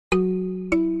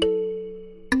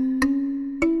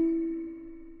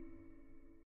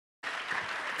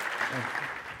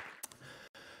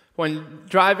When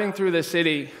driving through the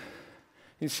city,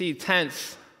 you see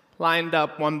tents lined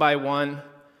up one by one,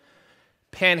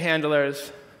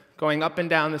 panhandlers going up and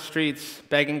down the streets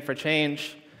begging for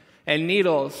change, and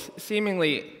needles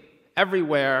seemingly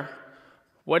everywhere.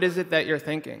 What is it that you're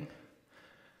thinking?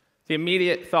 The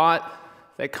immediate thought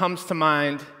that comes to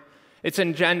mind, it's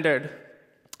engendered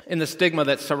in the stigma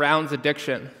that surrounds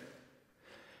addiction.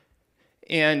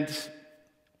 And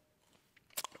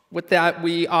with that,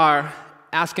 we are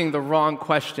asking the wrong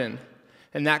question.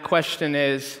 And that question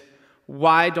is,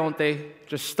 why don't they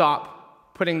just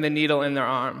stop putting the needle in their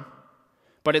arm?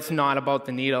 But it's not about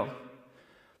the needle.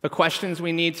 The questions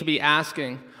we need to be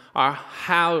asking are,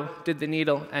 how did the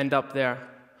needle end up there?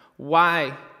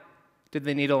 Why did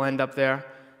the needle end up there?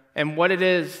 And what it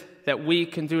is that we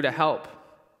can do to help.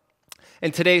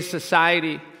 In today's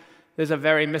society, there's a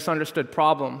very misunderstood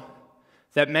problem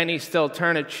that many still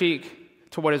turn a cheek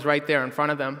to what is right there in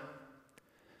front of them.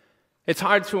 It's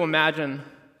hard to imagine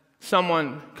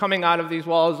someone coming out of these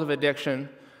walls of addiction,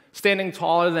 standing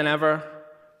taller than ever,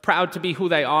 proud to be who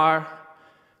they are,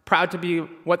 proud to be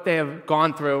what they have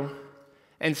gone through,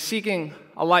 and seeking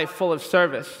a life full of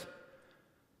service.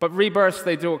 But rebirths,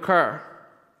 they do occur.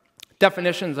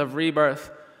 Definitions of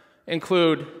rebirth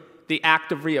include the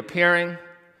act of reappearing,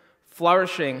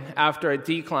 flourishing after a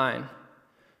decline,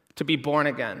 to be born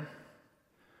again.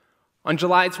 On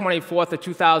July 24th of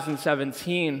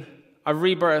 2017, a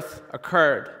rebirth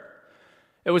occurred.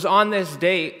 It was on this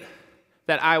date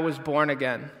that I was born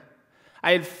again.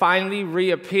 I had finally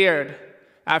reappeared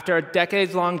after a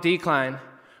decades-long decline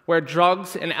where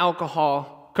drugs and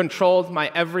alcohol controlled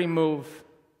my every move.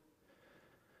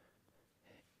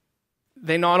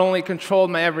 They not only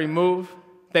controlled my every move,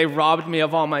 they robbed me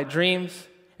of all my dreams,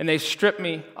 and they stripped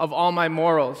me of all my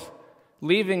morals,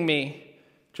 leaving me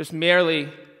just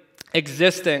merely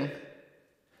existing.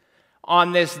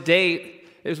 On this date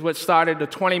is what started a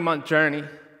 20-month journey,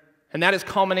 and that has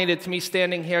culminated to me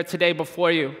standing here today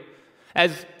before you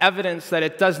as evidence that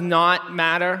it does not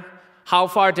matter how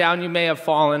far down you may have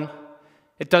fallen.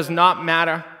 It does not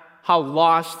matter how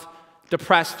lost,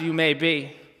 depressed you may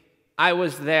be. I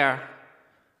was there.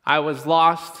 I was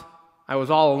lost. I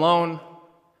was all alone.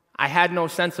 I had no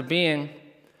sense of being,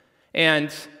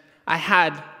 and I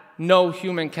had no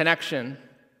human connection.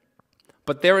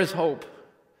 But there is hope.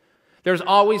 There's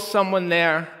always someone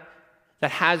there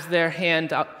that has their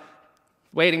hand up,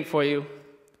 waiting for you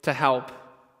to help.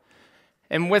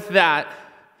 And with that,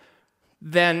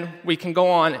 then we can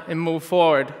go on and move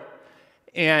forward.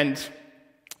 And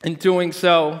in doing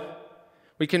so,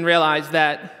 we can realize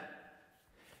that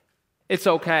it's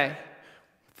okay.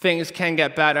 Things can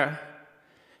get better.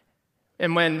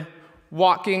 And when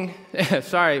when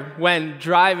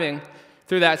driving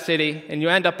through that city and you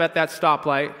end up at that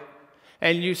stoplight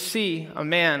and you see a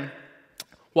man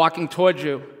walking towards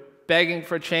you, begging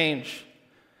for change,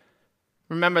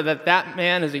 remember that that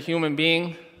man is a human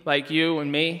being like you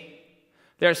and me.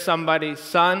 There's somebody's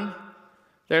son,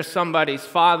 there's somebody's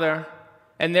father,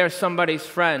 and there's somebody's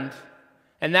friend.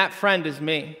 And that friend is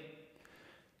me.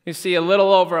 You see, a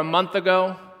little over a month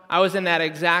ago, I was in that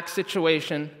exact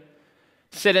situation,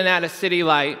 sitting at a city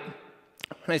light,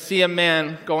 and I see a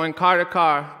man going car to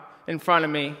car in front of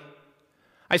me.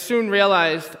 I soon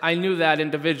realized I knew that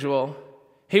individual.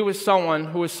 He was someone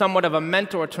who was somewhat of a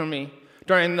mentor to me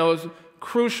during those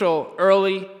crucial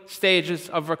early stages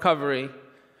of recovery.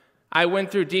 I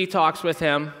went through detox with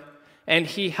him, and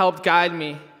he helped guide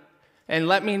me and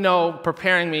let me know,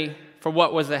 preparing me for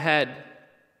what was ahead.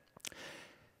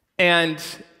 And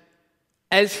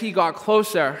as he got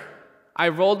closer, I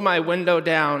rolled my window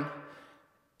down,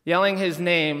 yelling his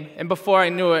name, and before I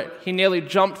knew it, he nearly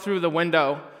jumped through the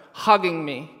window, hugging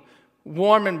me,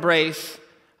 warm embrace,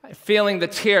 feeling the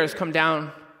tears come down.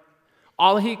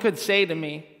 All he could say to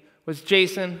me was,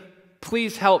 "Jason,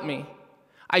 please help me.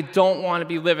 I don't want to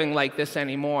be living like this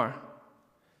anymore."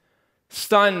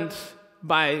 Stunned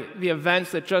by the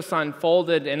events that just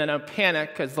unfolded and in a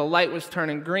panic as the light was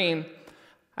turning green,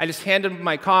 I just handed him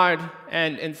my card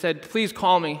and said, "Please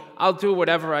call me. I'll do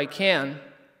whatever I can."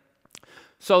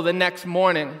 So the next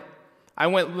morning, I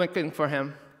went looking for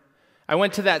him. I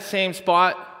went to that same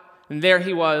spot, and there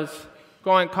he was,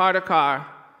 going car to car.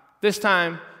 This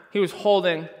time, he was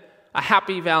holding a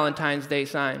Happy Valentine's Day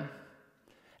sign.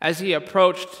 As he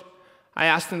approached, I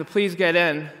asked him to please get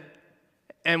in,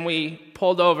 and we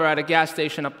pulled over at a gas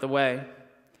station up the way.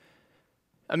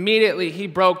 Immediately, he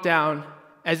broke down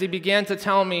as he began to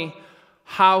tell me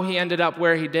how he ended up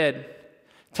where he did,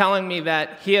 telling me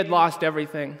that he had lost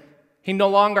everything. He no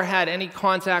longer had any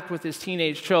contact with his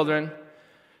teenage children,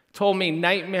 told me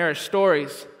nightmarish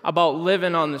stories about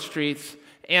living on the streets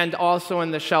and also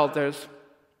in the shelters.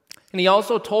 And he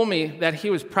also told me that he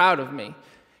was proud of me.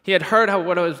 He had heard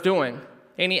what I was doing,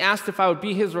 and he asked if I would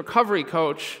be his recovery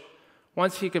coach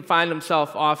once he could find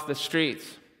himself off the streets.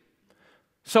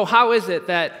 So how is it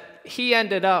that he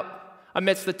ended up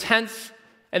amidst the tents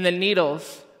and the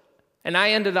needles, and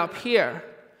I ended up here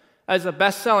as a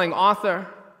best-selling author,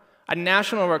 a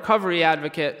national recovery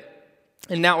advocate,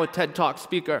 and now a TED Talk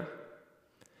speaker?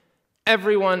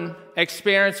 Everyone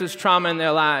experiences trauma in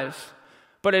their lives,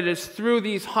 but it is through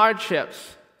these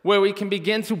hardships where we can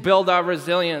begin to build our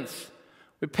resilience.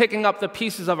 We're picking up the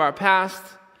pieces of our past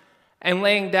and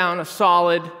laying down a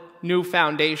solid new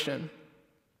foundation.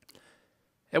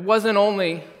 It wasn't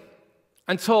only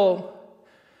until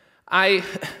I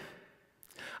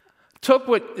took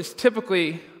what is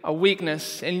typically a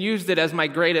weakness and used it as my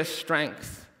greatest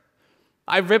strength.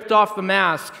 I ripped off the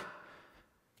mask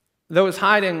that was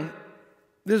hiding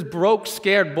this broke,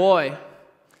 scared boy,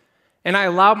 and I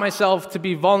allowed myself to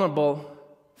be vulnerable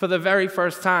for the very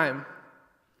first time.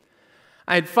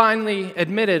 I had finally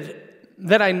admitted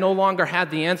that I no longer had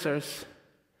the answers.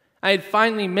 I had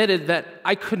finally admitted that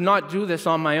I could not do this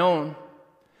on my own.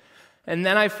 And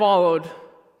then I followed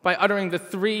by uttering the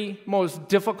 3 most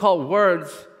difficult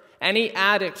words any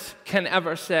addict can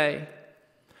ever say.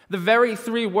 The very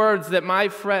 3 words that my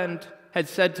friend had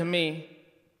said to me: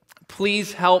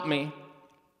 "Please help me."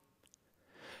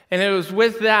 And it was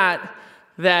with that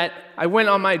I went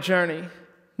on my journey,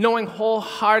 knowing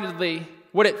wholeheartedly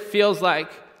what it feels like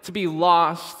to be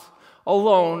lost,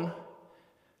 alone,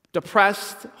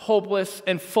 depressed, hopeless,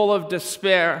 and full of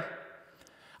despair.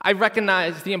 I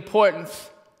recognized the importance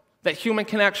that human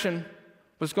connection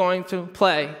was going to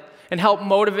play and help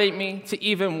motivate me to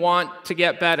even want to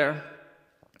get better.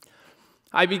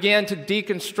 I began to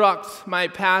deconstruct my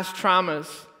past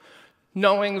traumas,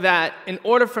 knowing that in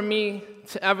order for me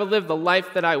to ever live the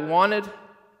life that I wanted,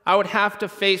 I would have to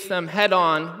face them head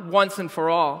on once and for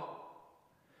all.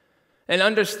 And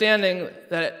understanding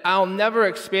that I'll never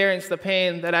experience the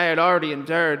pain that I had already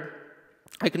endured,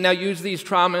 I can now use these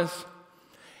traumas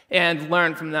and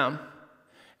learn from them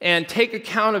and take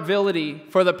accountability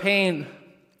for the pain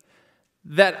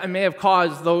that I may have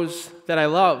caused those that I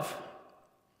love.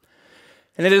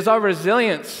 And it is our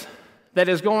resilience that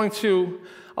is going to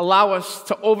allow us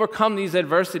to overcome these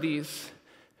adversities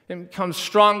and become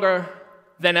stronger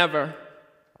than ever.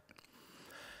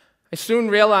 I soon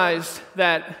realized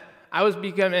that I was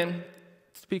beginning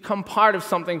to become part of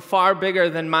something far bigger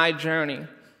than my journey.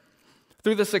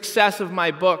 Through the success of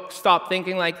my book, Stop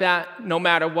Thinking Like That, No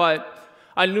Matter What,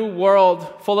 a new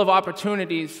world full of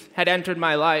opportunities had entered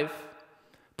my life.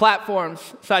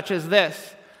 Platforms such as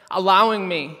this, allowing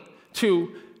me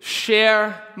to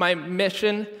share my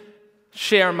mission,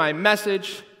 share my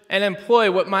message, and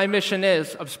employ what my mission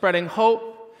is of spreading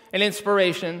hope and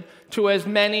inspiration to as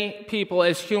many people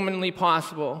as humanly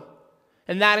possible.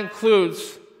 And that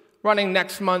includes running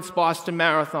next month's Boston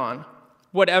Marathon,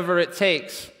 whatever it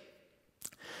takes.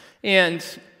 And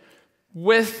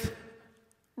with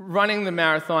running the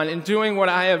marathon and doing what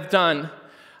I have done,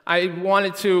 I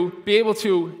wanted to be able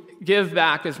to give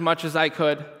back as much as I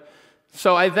could.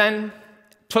 So I then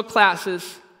took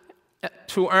classes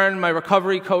to earn my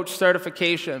recovery coach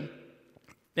certification,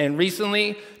 and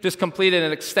recently just completed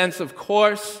an extensive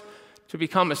course to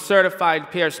become a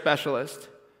certified peer specialist.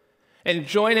 And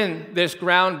joining this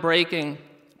groundbreaking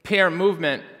peer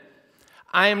movement,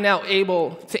 I am now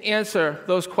able to answer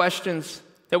those questions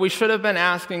that we should have been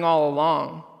asking all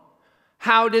along.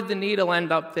 How did the needle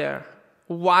end up there?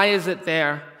 Why is it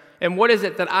there? And what is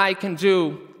it that I can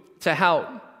do to help?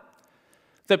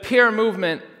 The peer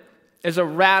movement is a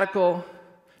radical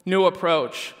new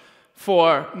approach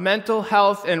for mental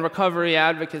health and recovery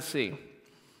advocacy.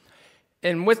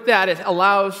 And with that, it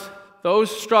allows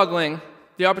those struggling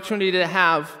the opportunity to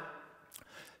have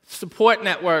support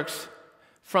networks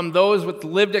from those with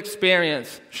lived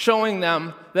experience, showing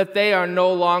them that they are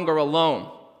no longer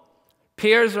alone.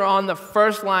 Peers are on the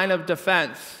first line of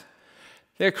defense.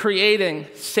 They're creating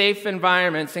safe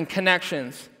environments and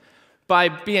connections by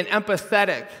being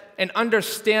empathetic and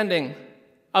understanding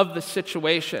of the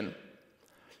situation.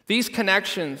 These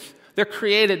connections, they're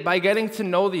created by getting to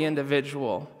know the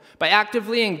individual, by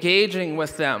actively engaging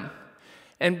with them,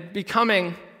 and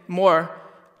becoming more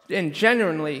and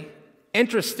genuinely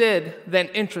interested than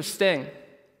interesting.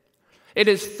 It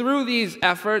is through these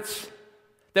efforts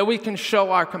that we can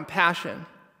show our compassion,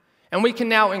 and we can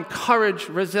now encourage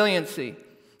resiliency,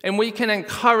 and we can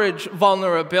encourage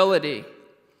vulnerability.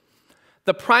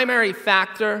 The primary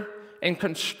factor in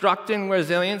constructing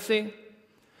resiliency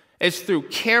is through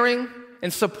caring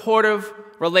and supportive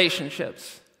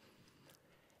relationships.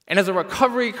 And as a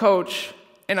recovery coach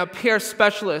and a peer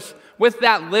specialist with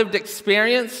that lived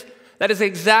experience, that is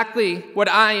exactly what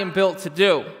I am built to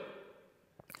do.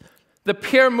 The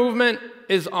peer movement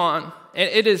is on, and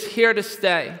it is here to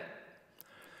stay.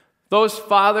 Those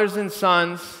fathers and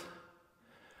sons,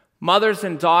 mothers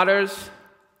and daughters,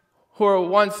 who were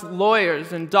once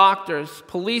lawyers and doctors,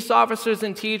 police officers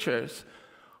and teachers,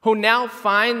 who now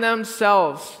find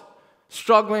themselves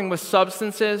struggling with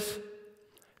substances,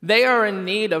 they are in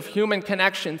need of human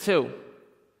connection too.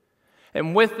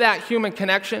 And with that human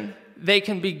connection, they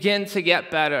can begin to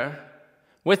get better.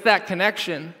 With that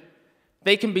connection,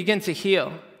 they can begin to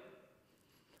heal.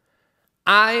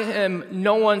 I am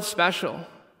no one special.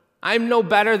 I'm no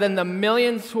better than the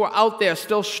millions who are out there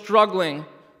still struggling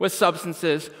with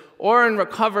substances or in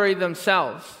recovery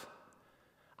themselves.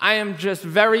 I am just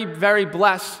very, very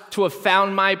blessed to have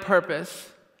found my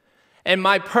purpose. And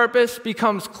my purpose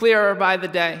becomes clearer by the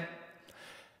day,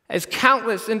 as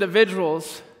countless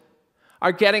individuals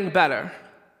are getting better.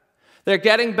 They're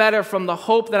getting better from the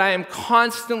hope that I am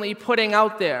constantly putting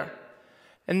out there.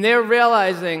 And they're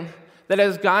realizing that,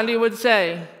 as Gandhi would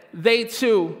say, they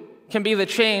too can be the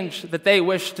change that they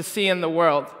wish to see in the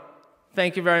world.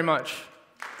 Thank you very much.